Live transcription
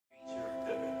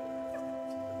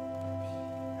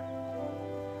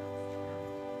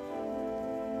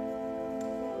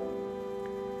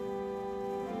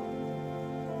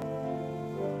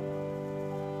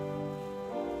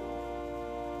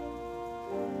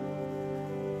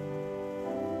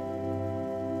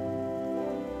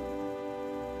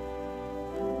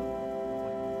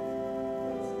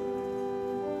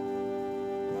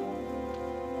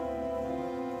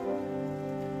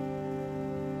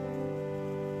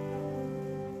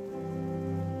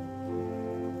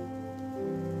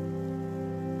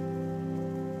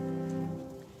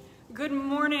Good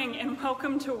morning and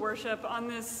welcome to worship on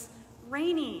this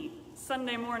rainy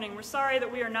Sunday morning. We're sorry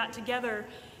that we are not together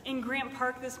in Grant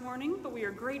Park this morning, but we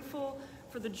are grateful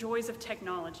for the joys of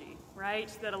technology,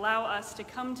 right? That allow us to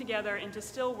come together and to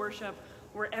still worship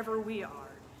wherever we are.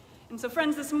 And so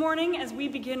friends, this morning as we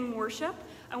begin worship,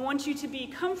 I want you to be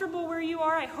comfortable where you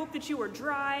are. I hope that you are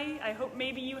dry. I hope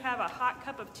maybe you have a hot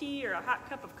cup of tea or a hot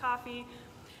cup of coffee,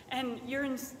 and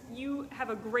you have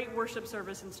a great worship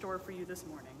service in store for you this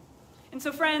morning. And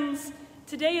so friends,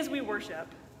 today as we worship,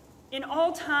 in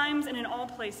all times and in all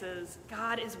places,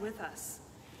 God is with us.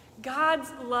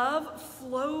 God's love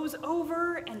flows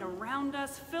over and around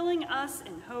us, filling us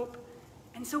in hope,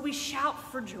 and so we shout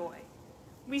for joy.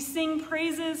 We sing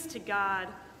praises to God,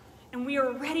 and we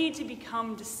are ready to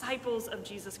become disciples of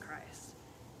Jesus Christ.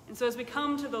 And so as we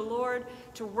come to the Lord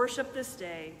to worship this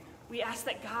day, we ask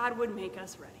that God would make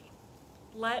us ready.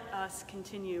 Let us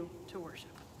continue to worship.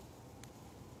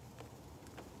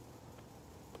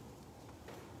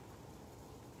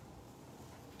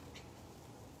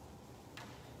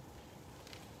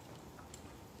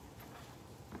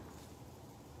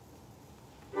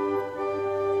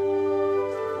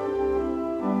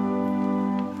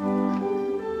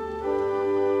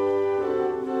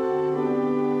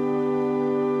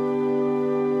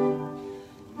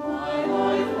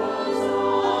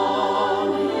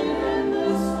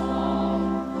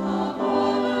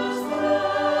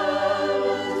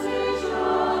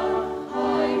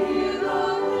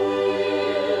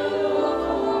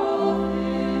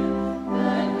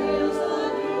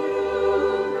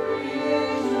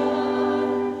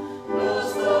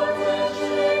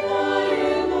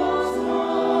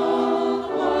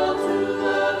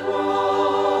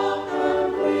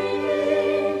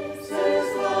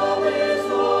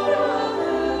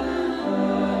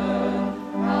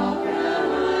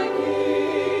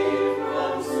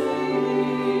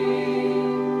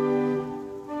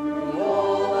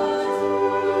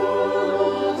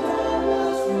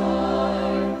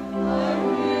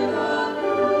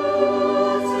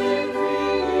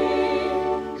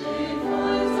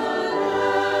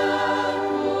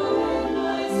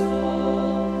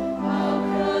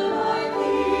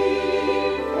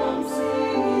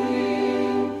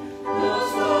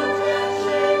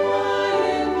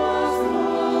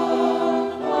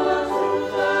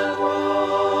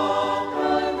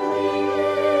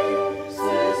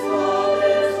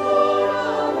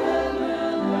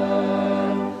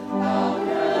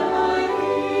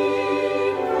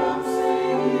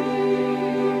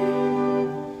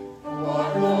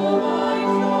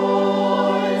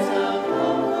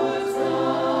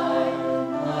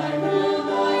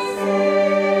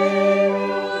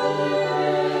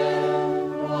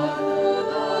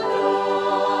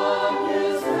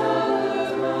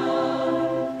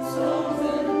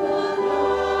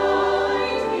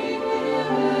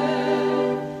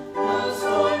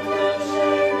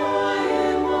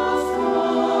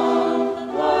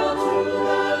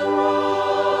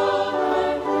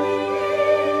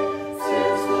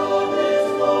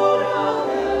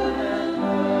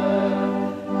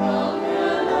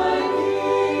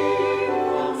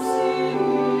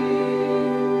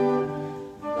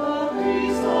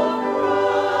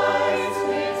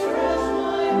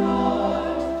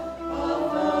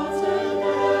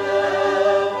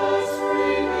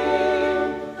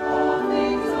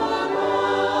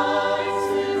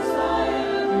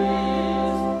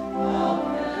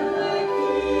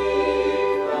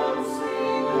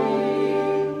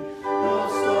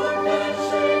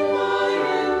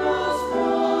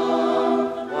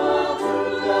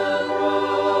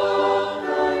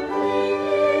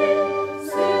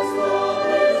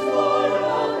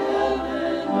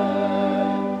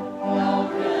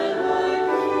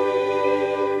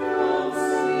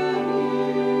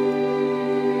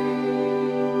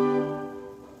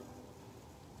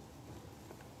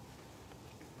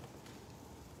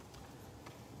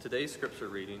 Today's scripture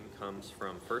reading comes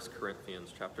from 1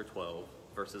 Corinthians chapter 12,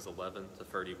 verses 11 to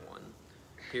 31.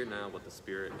 Hear now what the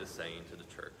Spirit is saying to the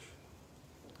church.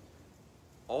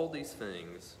 All these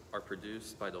things are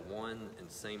produced by the one and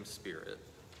same Spirit,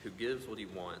 who gives what he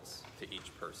wants to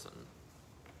each person.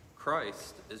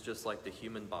 Christ is just like the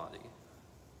human body.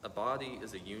 A body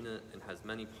is a unit and has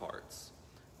many parts,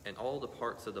 and all the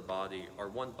parts of the body are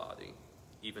one body,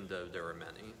 even though there are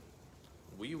many.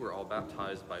 We were all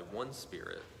baptized by one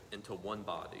Spirit into one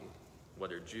body,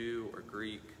 whether Jew or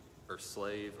Greek or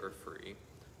slave or free,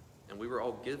 and we were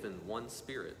all given one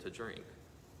Spirit to drink.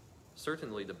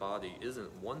 Certainly the body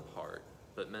isn't one part,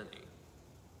 but many.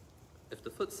 If the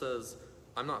foot says,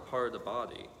 "I'm not part of the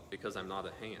body because I'm not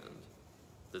a hand,"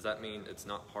 does that mean it's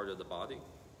not part of the body?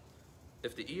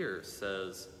 If the ear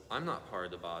says, I'm not part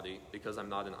of the body because I'm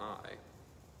not an eye,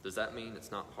 does that mean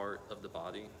it's not part of the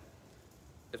body?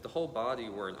 If the whole body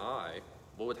were an eye,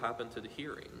 what would happen to the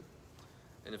hearing?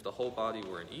 And if the whole body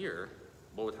were an ear,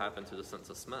 what would happen to the sense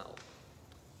of smell?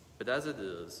 But as it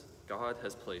is, God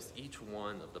has placed each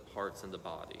one of the parts in the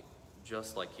body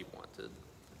just like he wanted.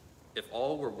 If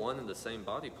all were one and the same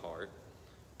body part,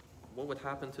 what would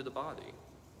happen to the body?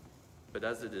 But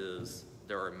as it is,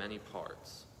 there are many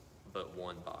parts, but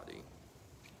one body.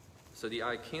 So the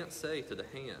eye can't say to the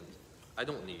hand, I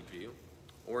don't need you.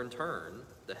 Or in turn,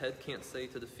 the head can't say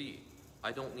to the feet,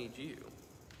 I don't need you.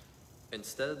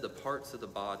 Instead, the parts of the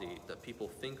body that people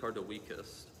think are the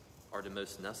weakest are the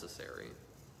most necessary.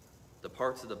 The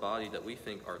parts of the body that we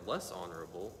think are less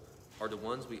honorable are the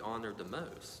ones we honor the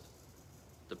most.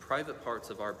 The private parts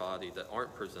of our body that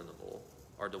aren't presentable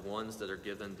are the ones that are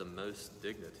given the most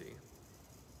dignity.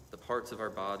 The parts of our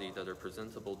body that are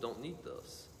presentable don't need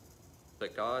this,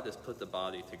 but God has put the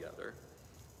body together,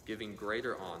 giving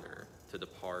greater honor to the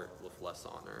part with less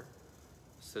honor,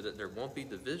 so that there won't be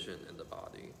division in the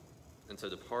body, and so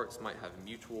the parts might have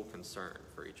mutual concern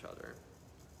for each other.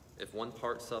 If one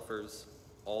part suffers,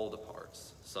 all the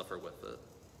parts suffer with it.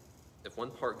 If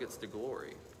one part gets the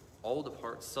glory, all the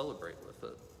parts celebrate with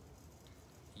it.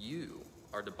 You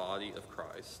are the body of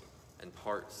Christ and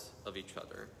parts of each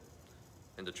other.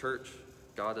 In the church,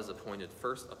 God has appointed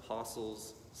first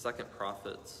apostles, second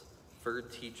prophets,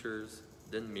 third teachers,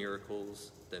 then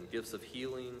miracles, then gifts of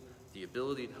healing, the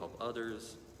ability to help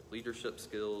others, leadership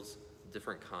skills,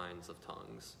 different kinds of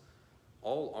tongues.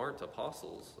 All aren't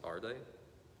apostles, are they?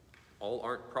 All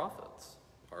aren't prophets,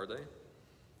 are they?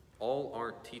 All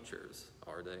aren't teachers,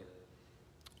 are they?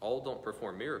 All don't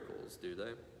perform miracles, do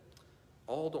they?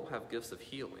 All don't have gifts of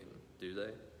healing, do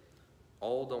they?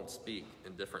 All don't speak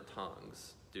in different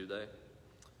tongues, do they?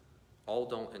 All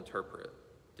don't interpret,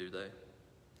 do they?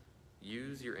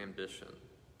 Use your ambition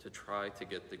to try to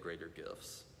get the greater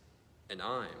gifts, and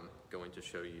I'm going to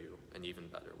show you an even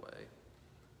better way.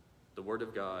 The word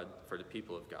of God for the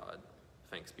people of God.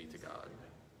 Thanks be to God.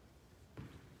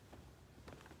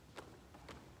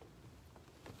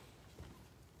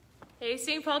 Hey,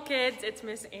 St. Paul kids, it's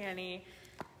Miss Annie.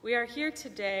 We are here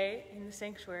today in the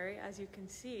sanctuary, as you can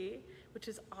see, which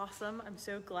is awesome. I'm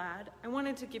so glad. I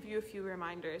wanted to give you a few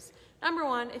reminders. Number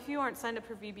one, if you aren't signed up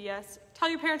for VBS, tell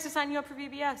your parents to sign you up for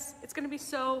VBS. It's going to be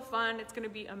so fun. It's going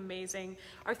to be amazing.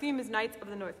 Our theme is Knights of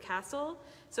the North Castle,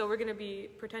 so we're going to be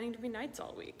pretending to be knights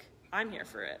all week. I'm here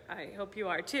for it. I hope you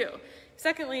are too.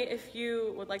 Secondly, if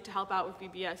you would like to help out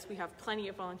with VBS, we have plenty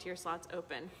of volunteer slots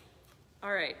open.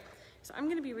 All right, so I'm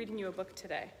going to be reading you a book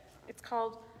today. It's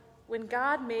called When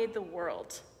God Made the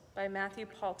World by Matthew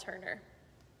Paul Turner.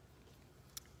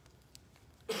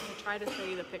 I'm going to try to show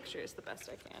you the pictures the best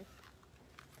I can.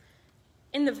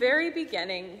 In the very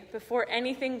beginning, before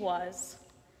anything was,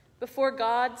 before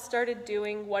God started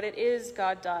doing what it is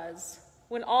God does,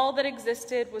 when all that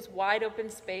existed was wide open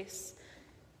space,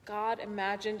 God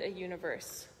imagined a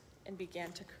universe and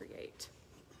began to create.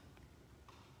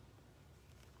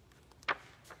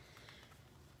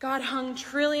 God hung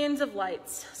trillions of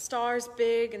lights, stars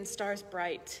big and stars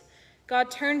bright.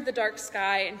 God turned the dark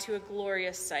sky into a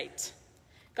glorious sight.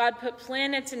 God put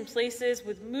planets in places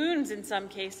with moons in some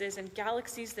cases and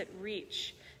galaxies that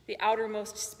reach the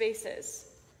outermost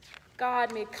spaces.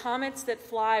 God made comets that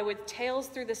fly with tails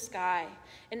through the sky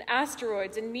and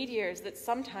asteroids and meteors that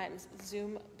sometimes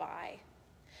zoom by.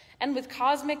 And with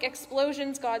cosmic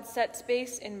explosions, God set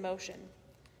space in motion,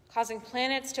 causing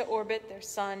planets to orbit their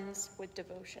suns with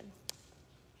devotion.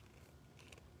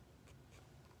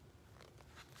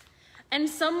 And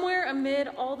somewhere amid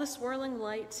all the swirling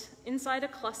light, inside a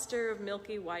cluster of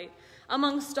milky white,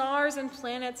 among stars and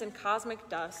planets and cosmic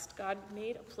dust, God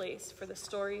made a place for the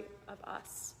story of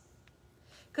us.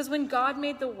 Because when God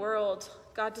made the world,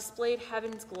 God displayed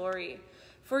heaven's glory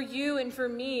for you and for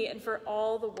me and for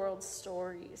all the world's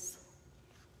stories.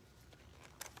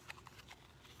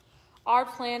 Our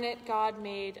planet, God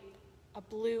made a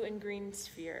blue and green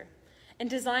sphere and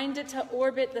designed it to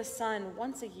orbit the sun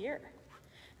once a year.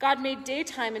 God made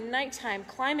daytime and nighttime,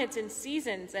 climates and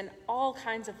seasons, and all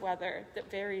kinds of weather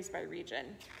that varies by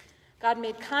region. God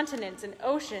made continents and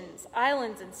oceans,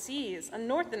 islands and seas, a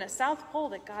north and a south pole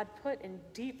that God put in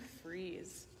deep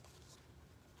freeze.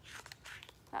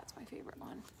 That's my favorite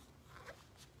one.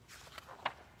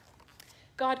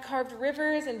 God carved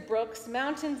rivers and brooks,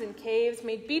 mountains and caves,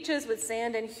 made beaches with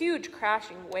sand and huge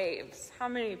crashing waves. How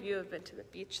many of you have been to the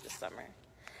beach this summer?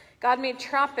 God made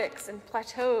tropics and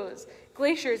plateaus,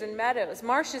 glaciers and meadows,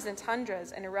 marshes and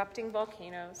tundras, and erupting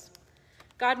volcanoes.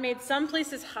 God made some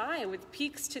places high with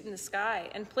peaks in the sky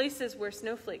and places where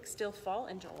snowflakes still fall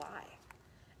in July.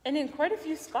 And in quite a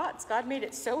few spots, God made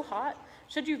it so hot,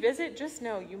 should you visit, just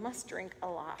know you must drink a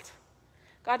lot.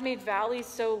 God made valleys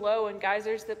so low and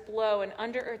geysers that blow, and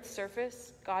under Earth's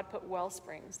surface, God put well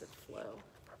springs that flow.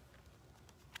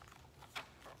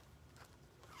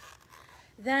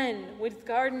 Then, with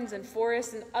gardens and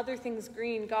forests and other things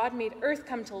green, God made earth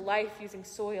come to life using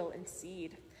soil and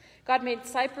seed. God made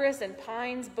cypress and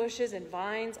pines, bushes and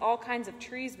vines, all kinds of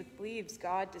trees with leaves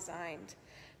God designed.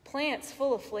 Plants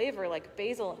full of flavor like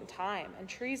basil and thyme, and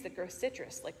trees that grow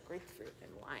citrus like grapefruit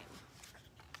and lime.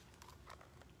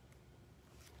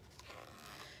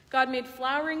 God made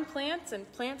flowering plants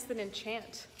and plants that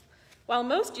enchant. While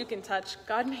most you can touch,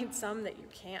 God made some that you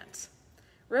can't.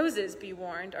 Roses, be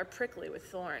warned, are prickly with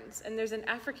thorns, and there's an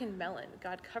African melon,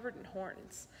 God covered in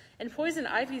horns, and poison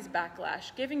ivy's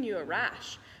backlash, giving you a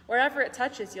rash. Wherever it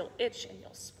touches, you'll itch and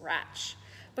you'll scratch.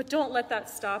 But don't let that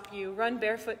stop you. Run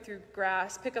barefoot through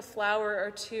grass, pick a flower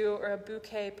or two, or a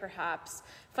bouquet perhaps.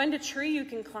 Find a tree you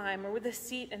can climb, or with a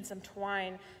seat and some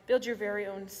twine, build your very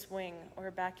own swing or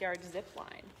a backyard zip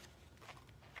line.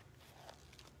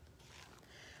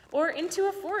 Or into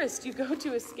a forest you go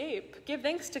to escape. Give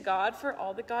thanks to God for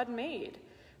all that God made,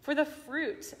 for the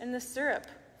fruit and the syrup,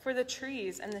 for the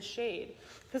trees and the shade.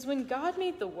 Because when God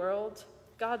made the world,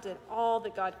 God did all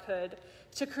that God could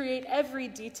to create every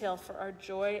detail for our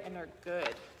joy and our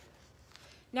good.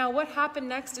 Now, what happened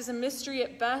next is a mystery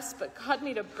at best, but God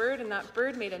made a bird, and that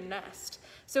bird made a nest.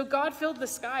 So God filled the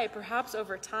sky, perhaps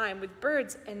over time, with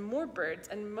birds, and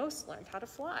most learned how to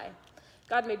fly.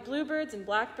 God made bluebirds and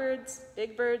blackbirds,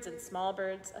 big birds and small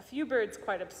birds, a few birds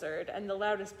quite absurd, and the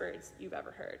loudest birds you've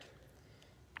ever heard.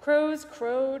 Crows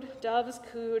crowed, doves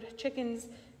cooed, chickens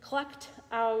clucked,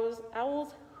 owls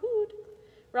hooed,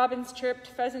 robins chirped,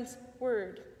 pheasants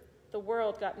whirred. The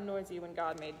world got noisy when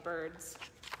God made birds.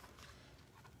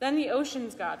 Then the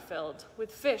oceans God filled with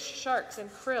fish, sharks,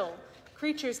 and krill,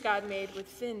 creatures God made with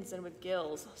fins and with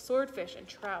gills, swordfish and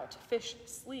trout, fish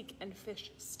sleek and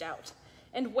fish stout,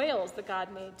 and whales that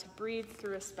God made to breathe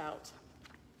through a spout.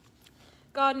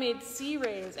 God made sea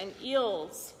rays and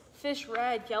eels, fish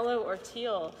red, yellow, or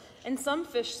teal, and some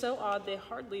fish so odd they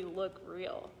hardly look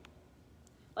real.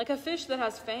 Like a fish that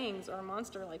has fangs or a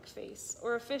monster-like face,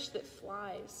 or a fish that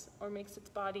flies or makes its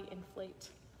body inflate.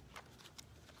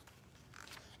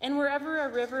 And wherever a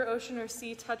river, ocean, or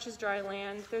sea touches dry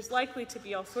land, there's likely to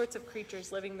be all sorts of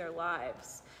creatures living their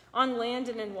lives. On land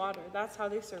and in water, that's how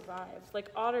they survive, like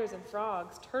otters and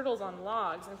frogs, turtles on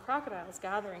logs, and crocodiles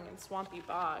gathering in swampy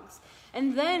bogs.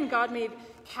 And then God made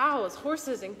cows,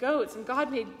 horses, and goats, and God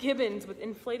made gibbons with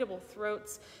inflatable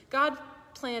throats. God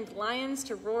planned lions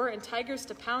to roar and tigers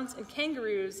to pounce, and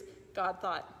kangaroos, God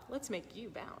thought, let's make you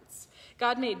bounce.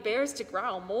 God made bears to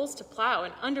growl, moles to plow,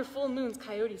 and under full moons,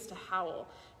 coyotes to howl.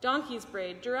 Donkeys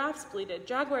brayed, giraffes bleated,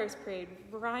 jaguars prayed,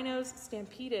 rhinos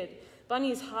stampeded,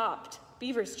 bunnies hopped,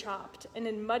 beavers chopped, and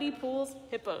in muddy pools,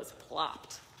 hippos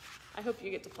plopped. I hope you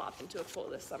get to plop into a pool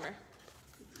this summer.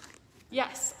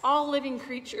 Yes, all living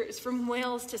creatures, from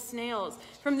whales to snails,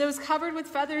 from those covered with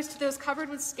feathers to those covered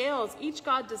with scales, each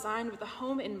God designed with a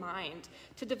home in mind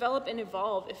to develop and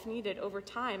evolve if needed over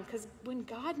time, because when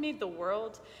God made the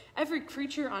world, every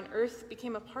creature on earth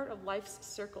became a part of life's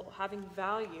circle, having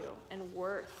value and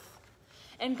worth.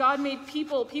 And God made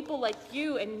people like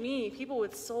you and me, people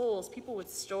with souls, people with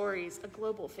stories, a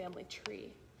global family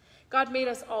tree. God made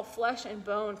us all flesh and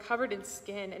bone, covered in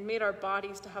skin, and made our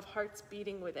bodies to have hearts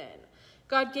beating within.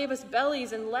 God gave us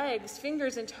bellies and legs,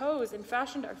 fingers and toes, and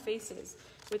fashioned our faces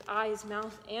with eyes,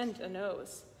 mouth, and a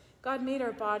nose. God made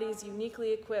our bodies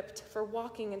uniquely equipped for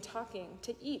walking and talking,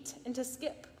 to eat and to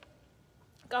skip.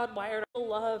 God wired us to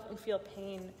love and feel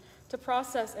pain, to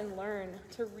process and learn,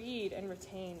 to read and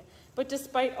retain. But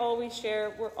despite all we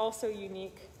share, we're also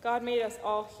unique. God made us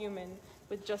all human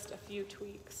with just a few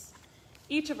tweaks.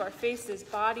 Each of our faces,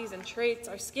 bodies, and traits,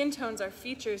 our skin tones, our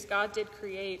features, God did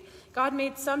create. God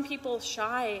made some people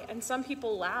shy and some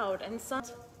people loud,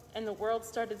 and the world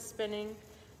started spinning.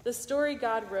 The story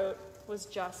God wrote was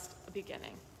just a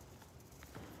beginning.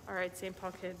 All right, St.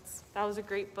 Paul kids, that was a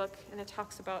great book, and it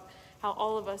talks about how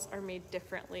all of us are made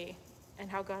differently and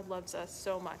how God loves us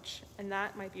so much. And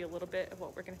that might be a little bit of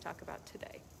what we're going to talk about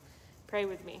today. Pray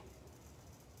with me.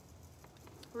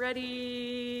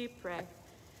 Ready? Pray.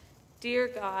 Dear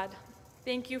God,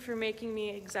 thank you for making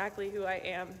me exactly who I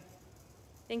am.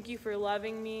 Thank you for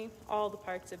loving me, all the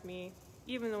parts of me,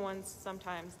 even the ones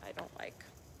sometimes I don't like.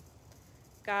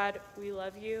 God, we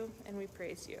love you and we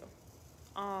praise you.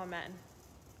 Amen.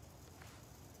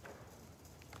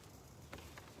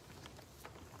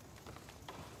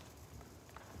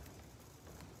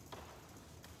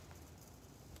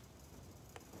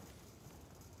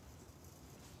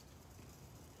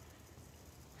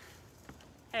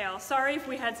 Hey, Al, sorry if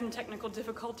we had some technical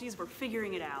difficulties. We're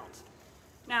figuring it out.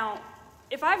 Now,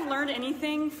 if I've learned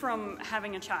anything from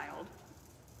having a child,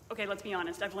 okay, let's be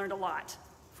honest, I've learned a lot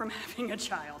from having a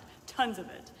child, tons of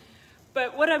it.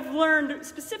 But what I've learned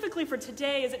specifically for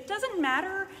today is it doesn't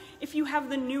matter if you have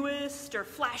the newest or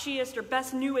flashiest or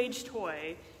best new age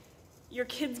toy, your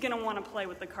kid's gonna wanna play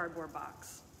with the cardboard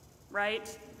box,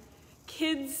 right?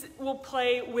 Kids will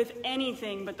play with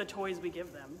anything but the toys we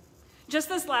give them. Just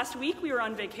this last week, we were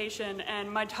on vacation, and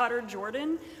my daughter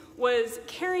Jordan was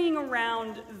carrying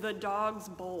around the dog's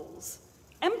bowls.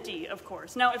 Empty, of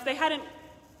course. Now, if they hadn't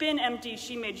been empty,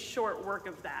 she made short work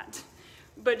of that.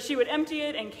 But she would empty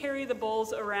it and carry the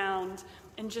bowls around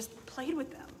and just played with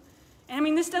them. And I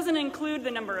mean, this doesn't include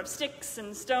the number of sticks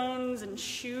and stones and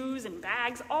shoes and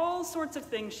bags, all sorts of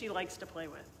things she likes to play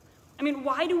with. I mean,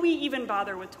 why do we even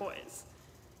bother with toys?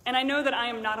 And I know that I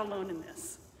am not alone in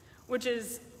this, which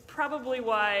is probably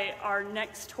why our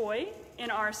next toy in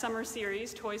our summer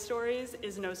series, Toy Stories,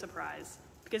 is no surprise.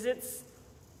 Because it's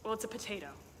a potato.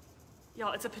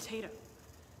 Y'all, it's a potato.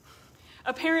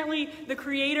 Apparently, the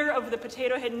creator of the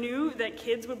potato head knew that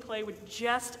kids would play with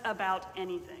just about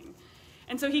anything.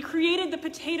 And so he created the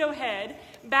potato head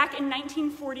back in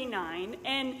 1949,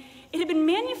 and it had been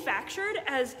manufactured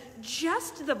as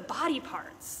just the body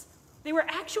parts. They were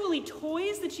actually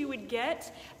toys that you would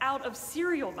get out of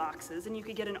cereal boxes, and you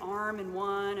could get an arm in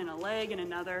one and a leg in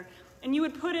another, and you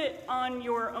would put it on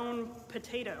your own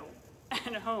potato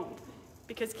at home,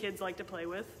 because kids like to play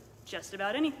with just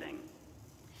about anything.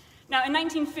 Now, in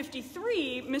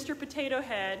 1953, Mr. Potato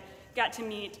Head got to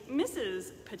meet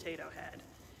Mrs. Potato Head.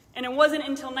 And it wasn't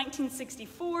until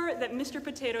 1964 that Mr.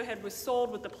 Potato Head was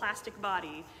sold with the plastic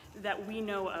body that we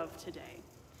know of today.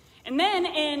 And then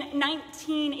in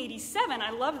 1987, I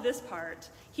love this part,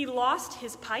 he lost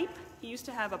his pipe. He used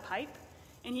to have a pipe,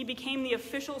 and he became the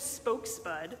official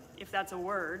spokesbud, if that's a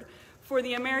word, for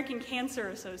the American Cancer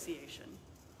Association.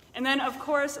 And then, of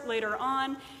course, later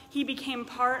on, he became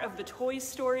part of the Toy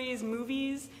Stories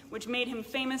movies, which made him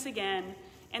famous again.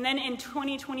 And then in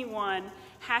 2021,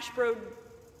 Hasbro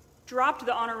dropped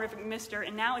the honorific Mr.,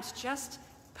 and now it's just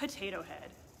Potato Head,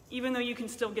 even though you can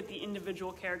still get the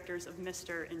individual characters of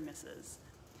Mr. and Mrs.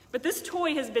 But this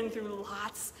toy has been through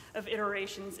lots of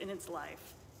iterations in its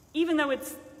life, even though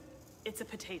it's a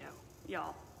potato,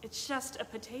 y'all. It's just a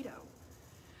potato.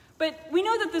 But we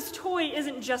know that this toy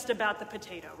isn't just about the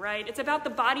potato, right? It's about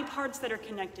the body parts that are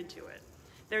connected to it.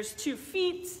 There's 2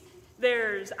 feet,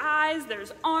 there's eyes,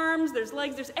 there's arms, there's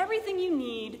legs, there's everything you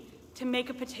need to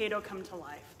make a potato come to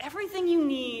life. Everything you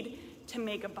need to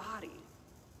make a body,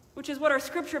 which is what our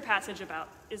scripture passage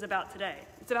is about today.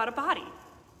 It's about a body,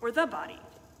 or the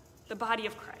body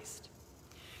of Christ.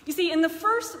 You see, in the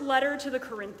first letter to the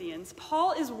Corinthians,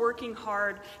 Paul is working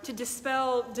hard to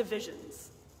dispel divisions.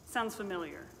 Sounds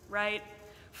familiar, right?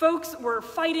 Folks were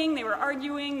fighting, they were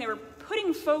arguing, they were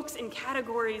putting folks in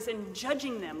categories and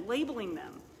judging them, labeling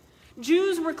them.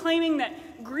 Jews were claiming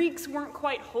that Greeks weren't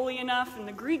quite holy enough, and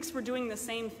the Greeks were doing the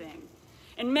same thing.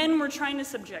 And men were trying to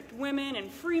subject women,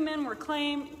 and free men were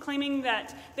claiming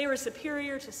that they were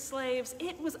superior to slaves.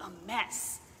 It was a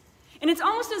mess. And it's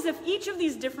almost as if each of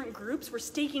these different groups were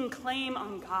staking claim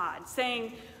on God,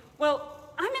 saying,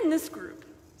 well, I'm in this group,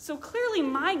 so clearly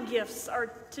my gifts are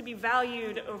to be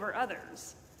valued over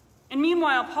others. And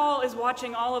meanwhile, Paul is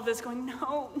watching all of this going,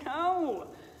 no.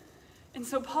 And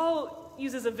so Paul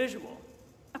uses a visual,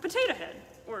 a potato head,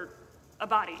 or a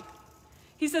body.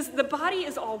 He says, the body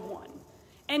is all one.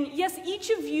 And yes, each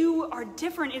of you are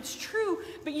different, it's true,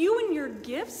 but you and your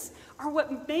gifts are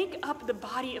what make up the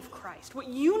body of Christ, what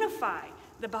unify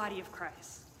the body of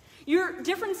Christ. Your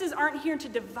differences aren't here to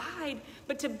divide,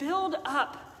 but to build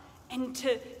up and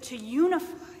to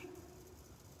unify.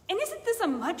 And isn't this a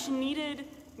much needed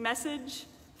message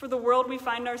for the world we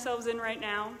find ourselves in right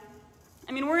now?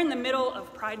 I mean, we're in the middle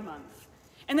of Pride Month.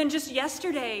 And then just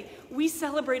yesterday, we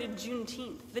celebrated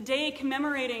Juneteenth, the day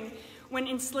commemorating when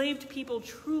enslaved people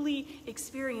truly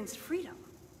experienced freedom.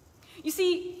 You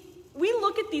see, we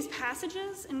look at these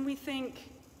passages and we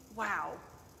think, wow,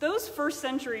 those first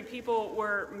century people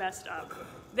were messed up.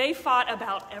 They fought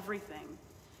about everything.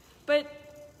 But,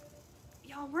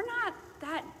 y'all, we're not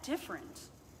that different.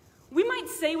 We might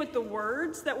say with the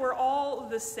words that we're all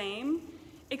the same,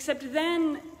 except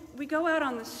then we go out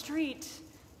on the street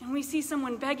and we see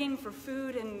someone begging for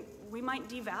food and we might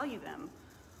devalue them.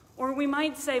 Or we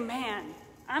might say, man,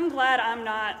 I'm glad I'm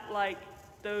not like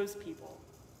those people.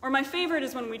 Or my favorite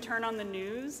is when we turn on the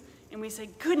news and we say,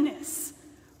 goodness,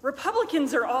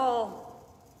 Republicans are all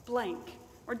blank.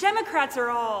 Or Democrats are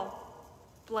all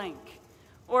blank.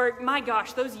 Or, my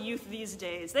gosh, those youth these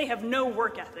days, they have no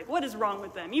work ethic. What is wrong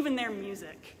with them? Even their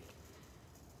music.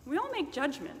 We all make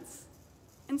judgments.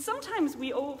 And sometimes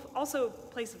we also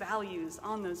place values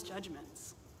on those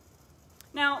judgments.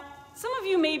 Now, some of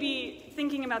you may be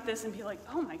thinking about this and be like,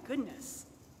 oh my goodness,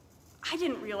 I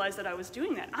didn't realize that I was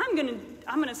doing that. I'm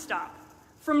gonna stop.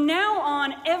 From now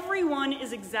on, everyone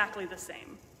is exactly the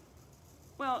same.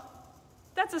 Well,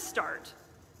 that's a start.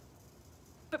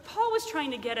 But Paul was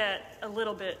trying to get at a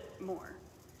little bit more.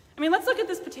 I mean, let's look at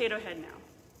this potato head now.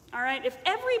 All right, if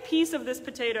every piece of this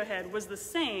potato head was the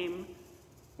same,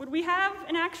 would we have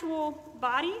an actual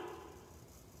body?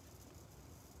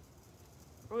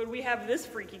 Or would we have this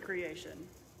freaky creation?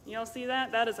 Y'all see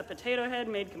that? That is a potato head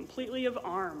made completely of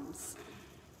arms.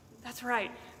 That's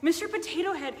right. Mr.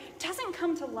 Potato Head doesn't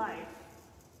come to life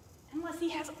unless he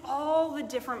has all the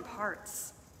different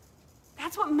parts.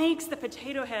 That's what makes the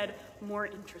potato head more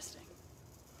interesting.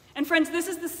 And friends, this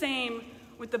is the same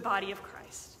with the body of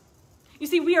Christ. You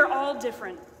see, we are all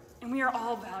different and we are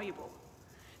all valuable.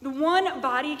 The one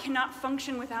body cannot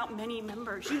function without many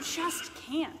members. You just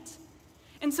can't.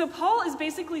 And so Paul is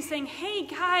basically saying, hey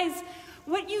guys,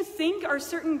 what you think are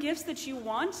certain gifts that you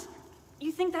want,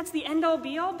 you think that's the end-all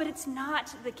be-all, but it's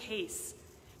not the case.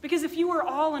 Because if you were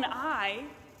all an eye,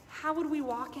 how would we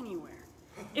walk anywhere?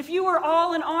 If you were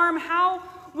all an arm, how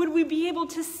would we be able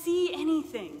to see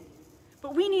anything?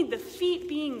 But we need the feet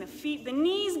being the feet, the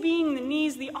knees being the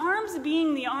knees, the arms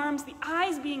being the arms, the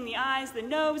eyes being the eyes, the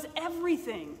nose,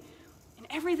 everything. And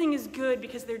everything is good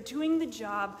because they're doing the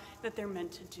job that they're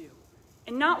meant to do.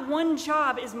 And not one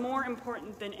job is more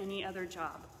important than any other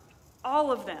job.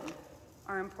 All of them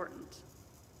are important.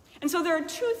 And so there are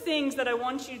two things that I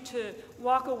want you to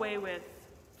walk away with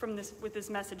this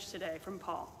message today from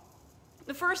Paul.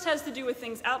 The first has to do with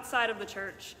things outside of the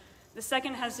church. The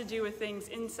second has to do with things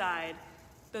inside,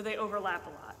 though they overlap a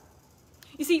lot.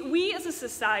 You see, we as a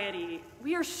society,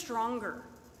 we are stronger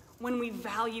when we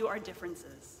value our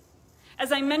differences.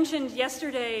 As I mentioned,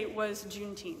 yesterday was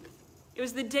Juneteenth. It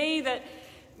was the day that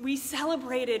we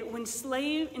celebrated when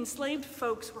enslaved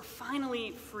folks were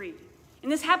finally free.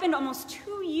 And this happened almost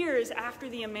 2 years after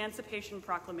the Emancipation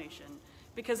Proclamation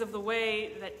because of the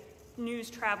way that news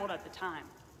traveled at the time.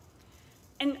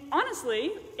 And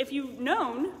honestly, if you've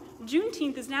known,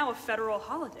 Juneteenth is now a federal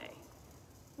holiday,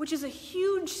 which is a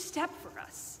huge step for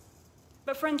us.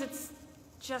 But friends, it's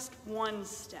just one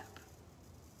step.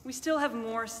 We still have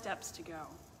more steps to go.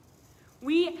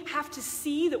 We have to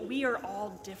see that we are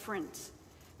all different,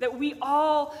 that we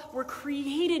all were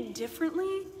created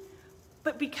differently,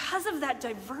 but because of that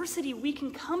diversity, we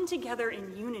can come together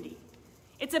in unity.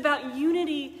 It's about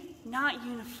unity, not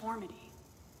uniformity.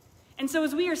 And so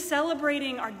as we are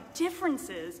celebrating our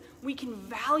differences, we can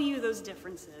value those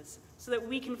differences so that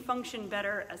we can function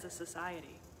better as a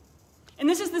society. And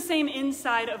this is the same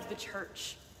inside of the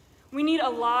church. We need a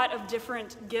lot of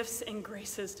different gifts and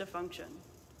graces to function.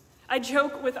 I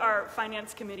joke with our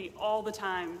finance committee all the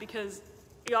time because,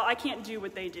 y'all, I can't do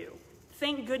what they do.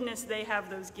 Thank goodness they have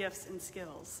those gifts and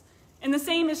skills. And the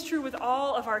same is true with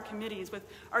all of our committees, with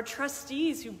our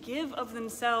trustees who give of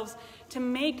themselves to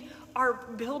make our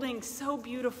building so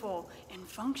beautiful and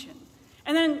function.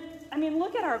 And then, I mean,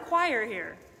 look at our choir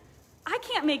here. I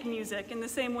can't make music in the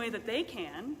same way that they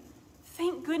can.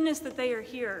 Thank goodness that they are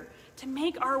here to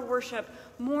make our worship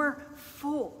more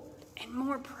full and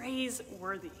more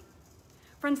praiseworthy.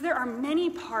 Friends, there are many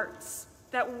parts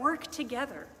that work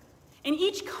together, and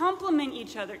each complement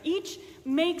each other. Each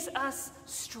makes us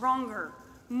stronger,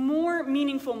 more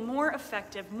meaningful, more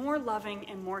effective, more loving,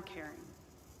 and more caring.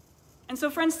 And so,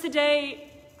 friends,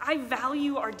 today, I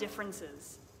value our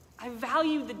differences. I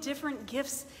value the different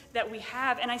gifts that we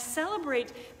have, and I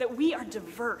celebrate that we are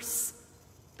diverse,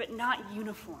 but not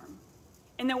uniform,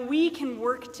 and that we can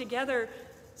work together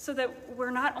so that we're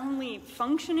not only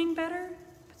functioning better,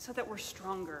 but so that we're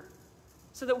stronger,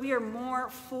 so that we are more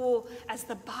full as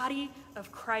the body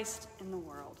of Christ in the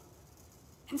world.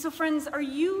 And so, friends,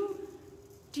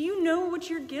 do you know what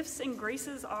your gifts and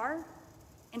graces are?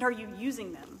 And are you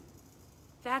using them?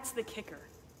 That's the kicker,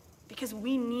 because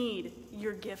we need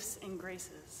your gifts and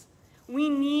graces. We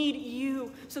need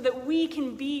you so that we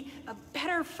can be a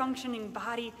better functioning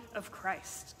body of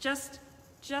Christ, just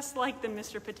like the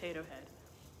Mr. Potato Head.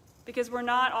 Because we're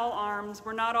not all arms,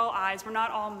 we're not all eyes, we're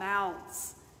not all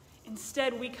mouths.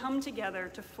 Instead, we come together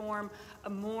to form a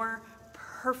more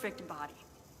perfect body.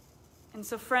 And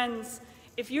so, friends,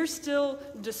 if you're still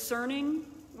discerning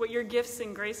what your gifts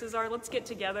and graces are, let's get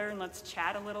together and let's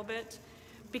chat a little bit,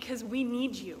 because we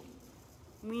need you.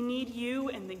 We need you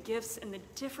and the gifts and the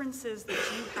differences that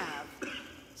you have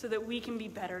so that we can be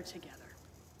better together.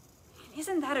 And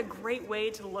isn't that a great way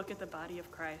to look at the body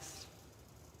of Christ?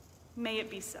 May it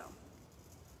be so.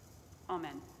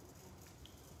 Amen.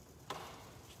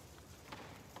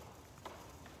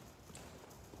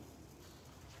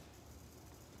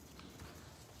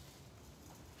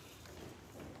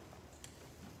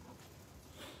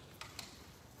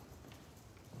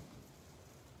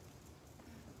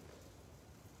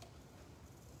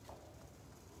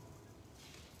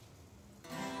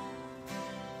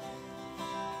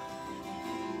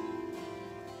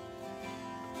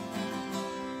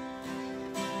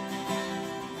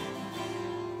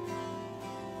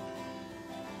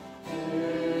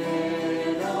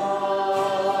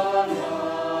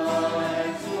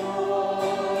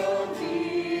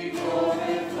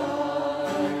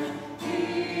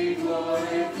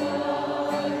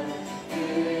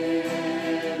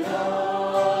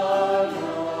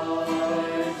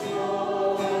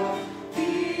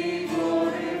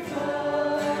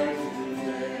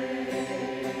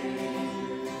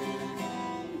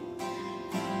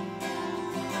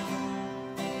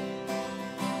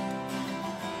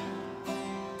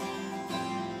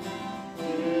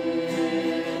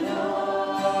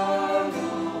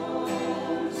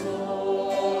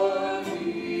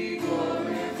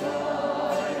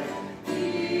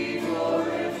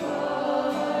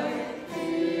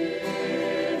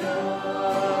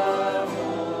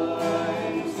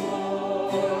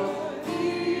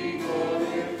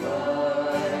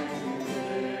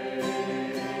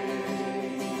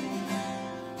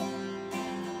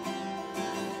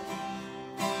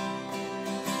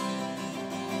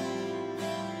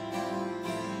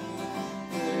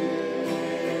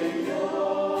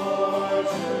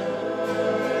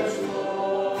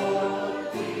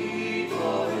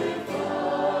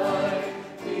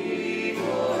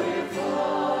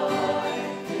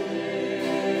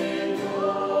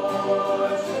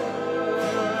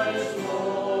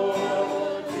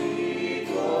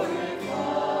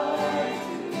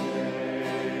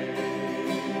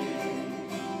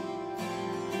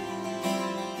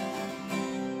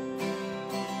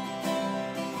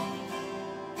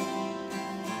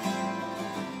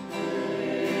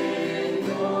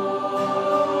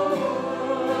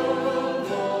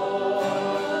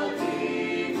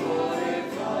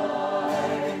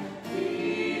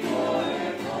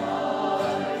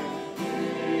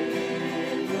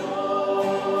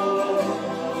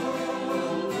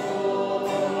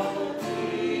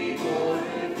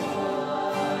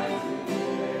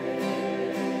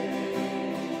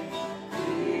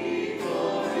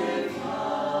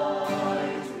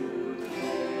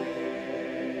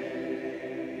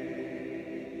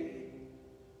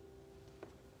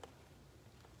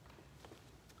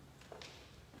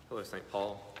 Hello, St.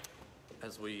 Paul.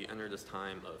 As we enter this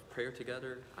time of prayer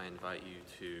together, I invite you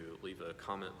to leave a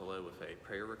comment below with a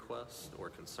prayer request or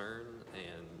concern,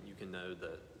 and you can know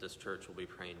that this church will be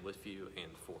praying with you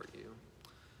and for you.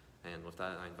 And with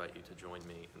that, I invite you to join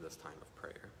me in this time of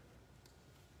prayer.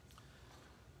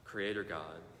 Creator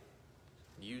God,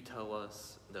 you tell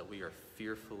us that we are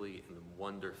fearfully and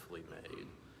wonderfully made,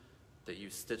 that you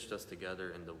stitched us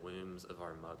together in the wombs of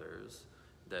our mothers,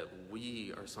 that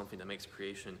we are something that makes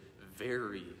creation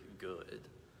very good.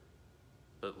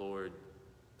 But Lord,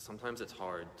 sometimes it's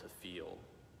hard to feel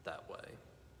that way.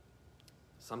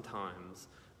 Sometimes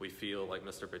we feel like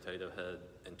Mr. Potato Head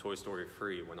in Toy Story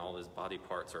 3 when all his body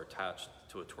parts are attached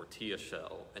to a tortilla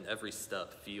shell and every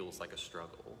step feels like a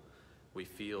struggle. We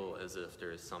feel as if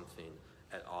there is something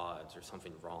at odds or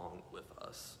something wrong with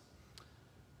us.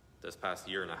 This past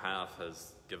year and a half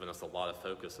has given us a lot of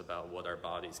focus about what our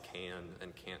bodies can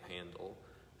and can't handle,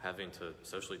 having to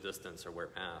socially distance or wear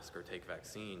masks or take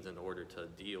vaccines in order to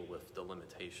deal with the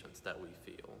limitations that we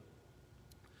feel.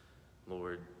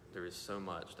 Lord, there is so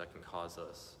much that can cause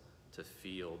us to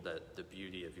feel that the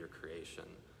beauty of your creation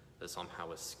is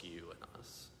somehow askew in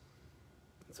us.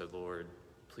 And so, Lord,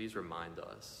 please remind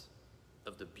us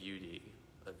of the beauty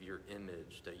of your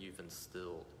image that you've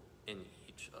instilled in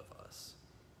each of us,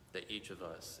 that each of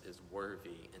us is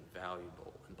worthy and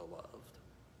valuable and beloved.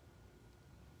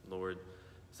 Lord,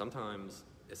 sometimes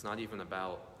it's not even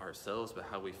about ourselves, but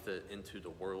how we fit into the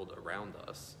world around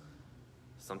us.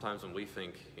 Sometimes when we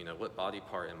think, what body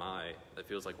part am I, it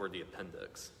feels like we're the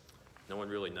appendix. No one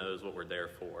really knows what we're there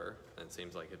for, and it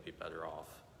seems like it'd be better off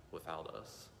without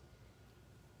us.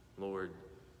 Lord,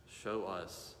 show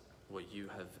us what you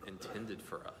have intended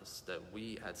for us, that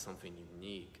we add something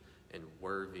unique and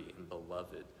worthy and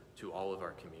beloved to all of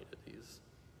our communities.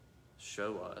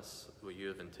 Show us what you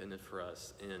have intended for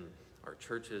us in our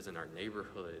churches, in our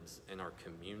neighborhoods, in our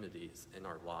communities, in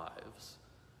our lives.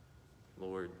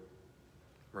 Lord,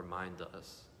 remind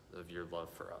us of your love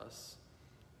for us.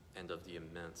 and of the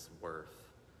immense worth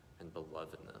and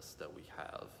belovedness that we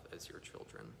have as your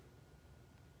children.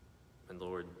 And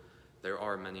Lord, there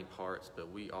are many parts,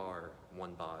 but we are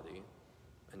one body,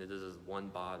 and it is as one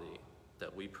body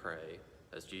that we pray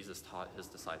as Jesus taught his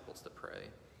disciples to pray,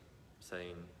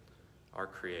 saying, Our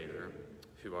Creator,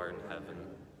 who art in heaven,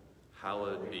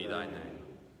 hallowed be thy name.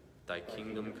 Thy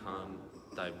kingdom come,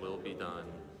 thy will be done,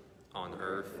 on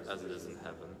earth as it is in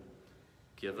heaven.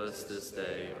 Give us this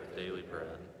day our daily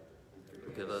bread.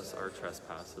 Forgive us our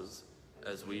trespasses,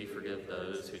 as we forgive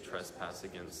those who trespass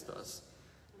against us.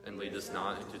 And lead us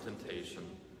not into temptation,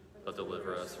 but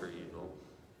deliver us from evil.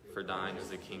 For thine is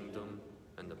the kingdom,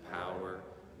 and the power,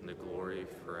 and the glory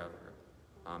forever.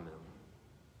 Amen.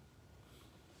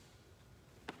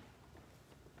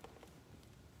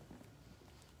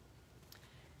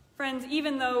 Friends,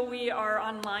 even though we are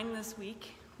online this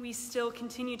week, we still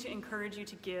continue to encourage you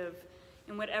to give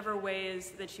in whatever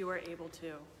ways that you are able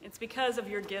to. It's because of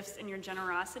your gifts and your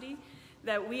generosity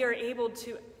that we are able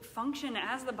to function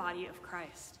as the body of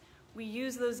Christ. We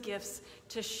use those gifts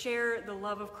to share the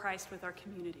love of Christ with our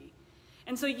community.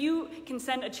 And so you can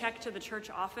send a check to the church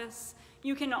office.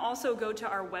 You can also go to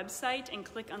our website and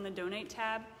click on the donate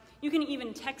tab. You can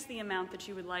even text the amount that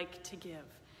you would like to give.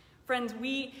 Friends,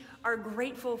 we are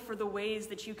grateful for the ways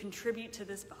that you contribute to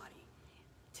this body,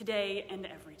 today and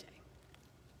every day.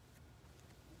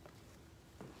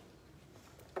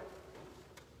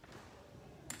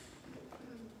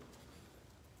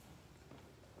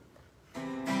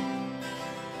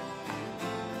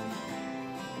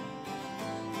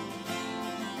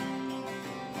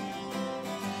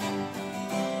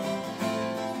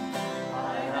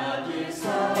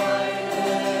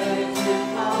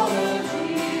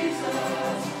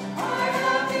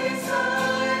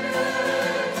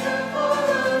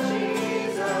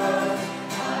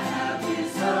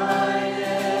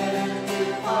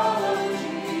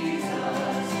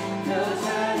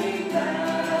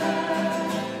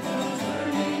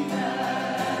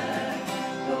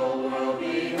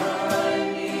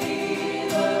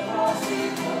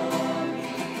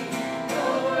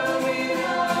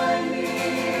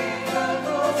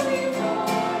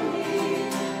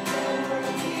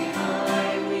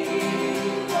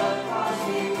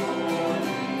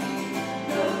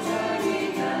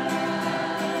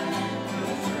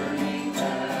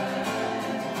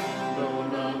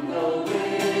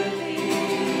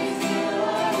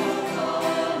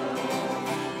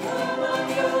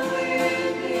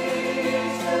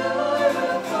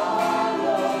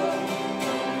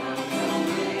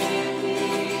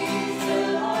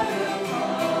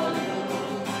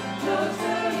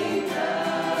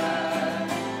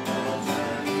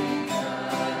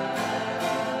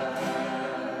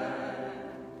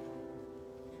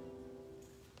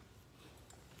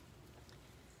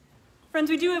 Friends,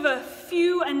 we do have a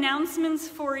few announcements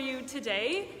for you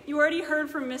today. You already heard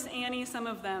from Miss Annie some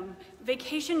of them.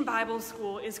 Vacation Bible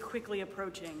School is quickly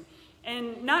approaching.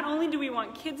 And not only do we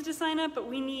want kids to sign up, but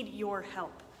we need your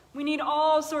help. We need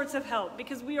all sorts of help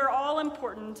because we are all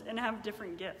important and have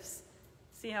different gifts.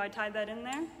 See how I tied that in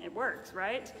there? It works,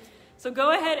 right? So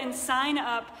go ahead and sign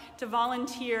up to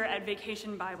volunteer at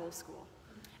Vacation Bible School.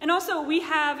 And also, we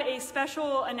have a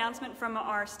special announcement from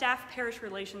our Staff Parish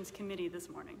Relations Committee this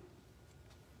morning.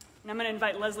 And I'm going to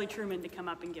invite Leslie Truman to come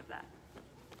up and give that.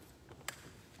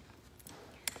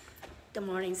 Good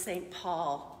morning, St.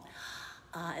 Paul.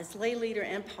 As lay leader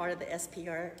and part of the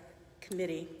SPR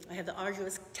committee, I have the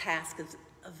arduous task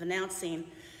of announcing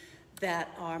that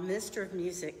our Minister of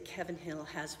Music, Kevin Hill,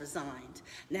 has resigned.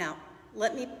 Now,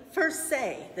 let me first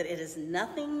say that it is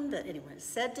nothing that anyone has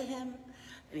said to him,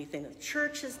 anything that the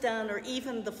church has done, or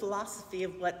even the philosophy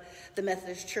of what the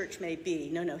Methodist Church may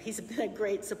be. No, he's been a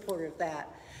great supporter of that.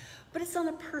 But it's on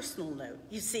a personal note.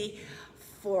 You see,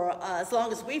 for as long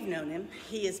as we've known him,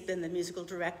 he has been the musical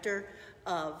director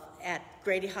at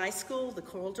Grady High School, the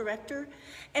choral director,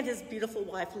 and his beautiful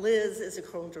wife, Liz, is a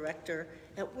choral director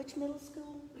at which middle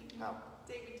school? Oh.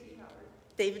 David T. Howard.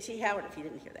 David T. Howard, if you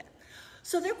didn't hear that.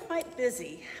 So they're quite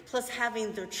busy, plus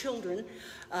having their children,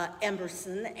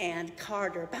 Emerson and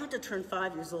Carter, about to turn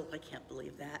 5 years old. I can't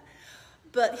believe that.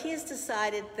 But he has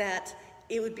decided that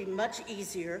it would be much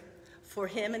easier for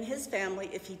him and his family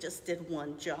if he just did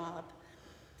one job.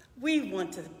 We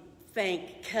want to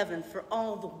thank Kevin for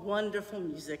all the wonderful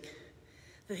music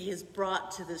that he has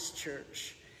brought to this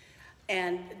church.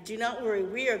 And do not worry,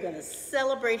 we are going to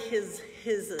celebrate his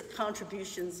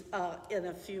contributions in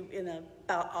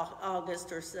about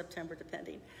August or September,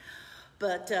 depending.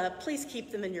 But please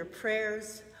keep them in your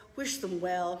prayers, wish them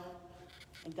well,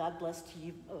 and God bless to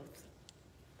you both.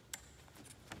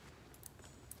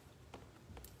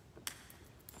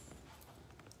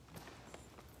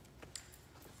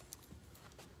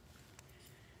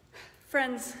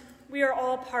 Friends, we are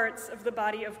all parts of the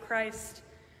body of Christ.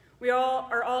 We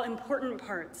are all important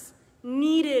parts,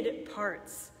 needed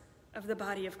parts of the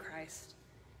body of Christ.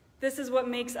 This is what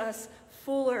makes us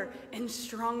fuller and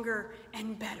stronger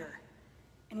and better.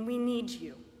 And we need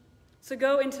you. So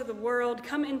go into the world,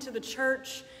 come into the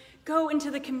church, go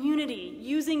into the community,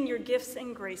 using your gifts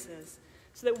and graces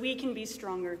so that we can be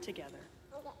stronger together.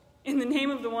 In the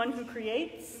name of the one who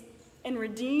creates and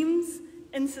redeems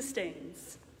and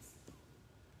sustains.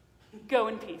 Go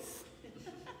in peace.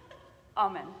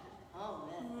 Amen.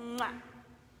 Amen. Mwah.